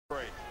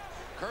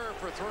Curve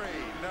for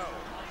three. No.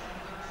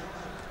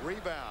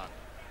 Rebound.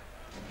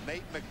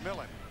 Nate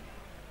McMillan.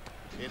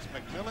 It's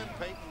McMillan,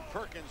 Peyton,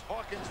 Perkins,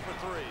 Hawkins for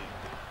three.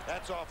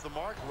 That's off the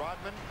mark.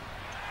 Rodman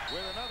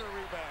with another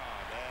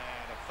rebound.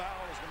 And a foul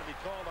is going to be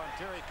called on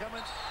Terry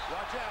Cummings.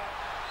 Watch out.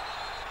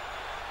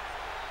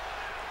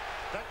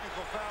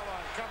 Technical foul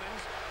on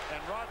Cummings,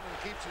 and Rodman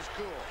keeps his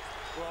cool.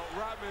 Well,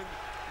 Rodman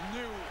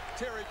knew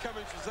Terry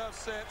Cummings was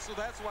upset, so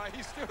that's why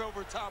he stood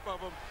over top of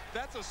him.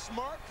 That's a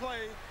smart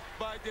play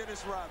by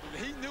Dennis Rodman.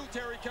 He knew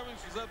Terry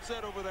Cummings was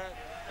upset over that,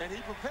 and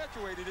he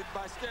perpetuated it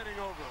by standing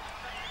over him.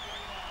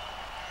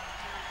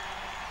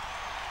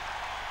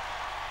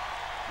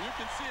 You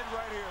can see it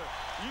right here.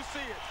 You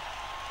see it.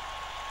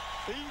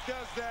 He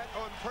does that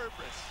on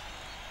purpose.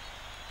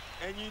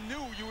 And you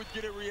knew you would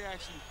get a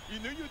reaction. You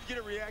knew you would get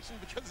a reaction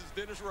because it's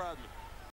Dennis Rodman.